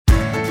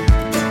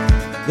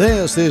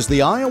This is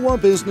the Iowa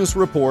Business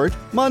Report,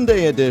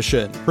 Monday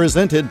edition,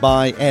 presented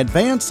by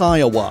Advance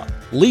Iowa,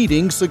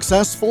 leading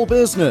successful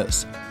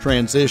business,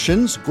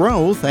 transitions,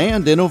 growth,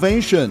 and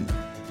innovation.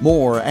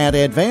 More at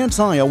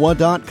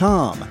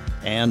advanceiowa.com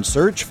and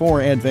search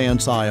for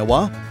Advance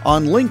Iowa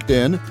on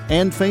LinkedIn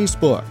and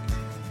Facebook.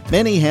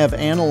 Many have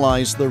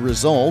analyzed the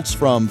results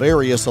from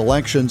various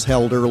elections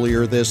held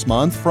earlier this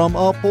month from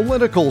a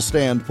political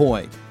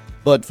standpoint.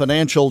 But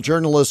financial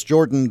journalist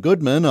Jordan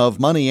Goodman of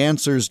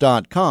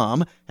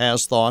MoneyAnswers.com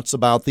has thoughts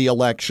about the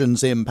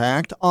election's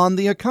impact on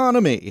the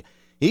economy.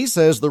 He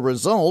says the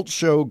results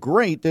show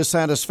great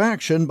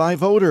dissatisfaction by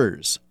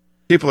voters.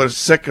 People are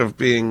sick of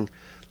being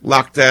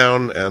locked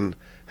down and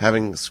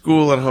having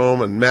school at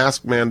home and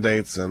mask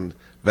mandates and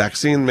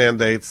vaccine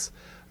mandates.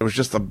 It was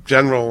just a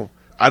general,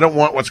 I don't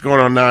want what's going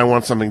on now, I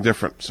want something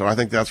different. So I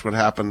think that's what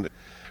happened.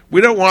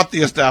 We don't want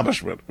the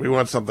establishment. We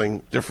want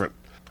something different.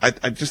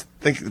 I just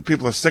think that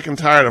people are sick and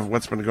tired of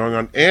what's been going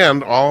on,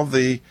 and all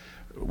we've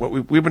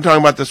been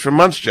talking about this for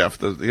months, Jeff.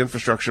 The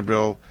infrastructure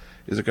bill,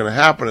 is it going to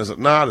happen? Is it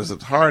not? Is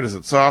it hard? Is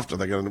it soft? Are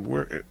they going to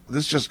work?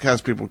 This just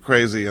has people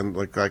crazy and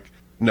like,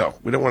 no,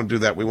 we don't want to do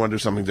that. We want to do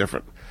something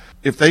different.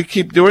 If they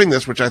keep doing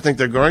this, which I think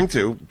they're going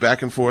to,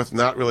 back and forth,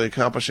 not really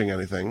accomplishing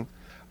anything,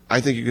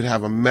 I think you could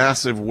have a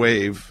massive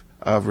wave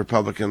of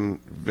Republican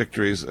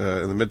victories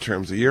in the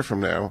midterms a year from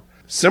now.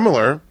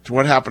 Similar to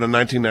what happened in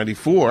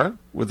 1994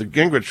 with the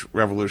Gingrich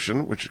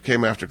Revolution, which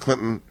came after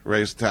Clinton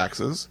raised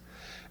taxes,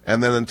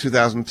 and then in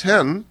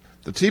 2010,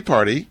 the Tea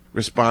Party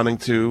responding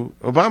to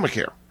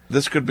Obamacare.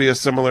 This could be a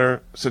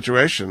similar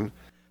situation.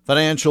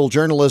 Financial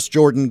journalist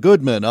Jordan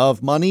Goodman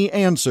of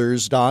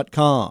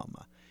MoneyAnswers.com.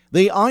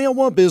 The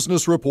Iowa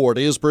Business Report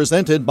is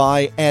presented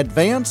by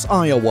Advance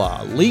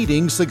Iowa,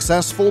 leading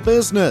successful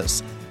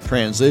business,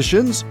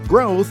 transitions,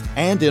 growth,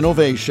 and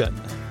innovation.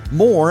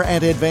 More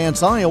at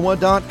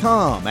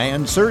advanceiowa.com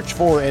and search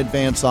for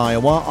Advance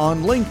Iowa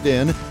on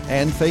LinkedIn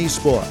and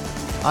Facebook.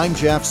 I'm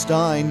Jeff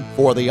Stein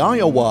for the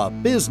Iowa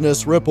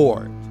Business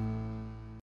Report.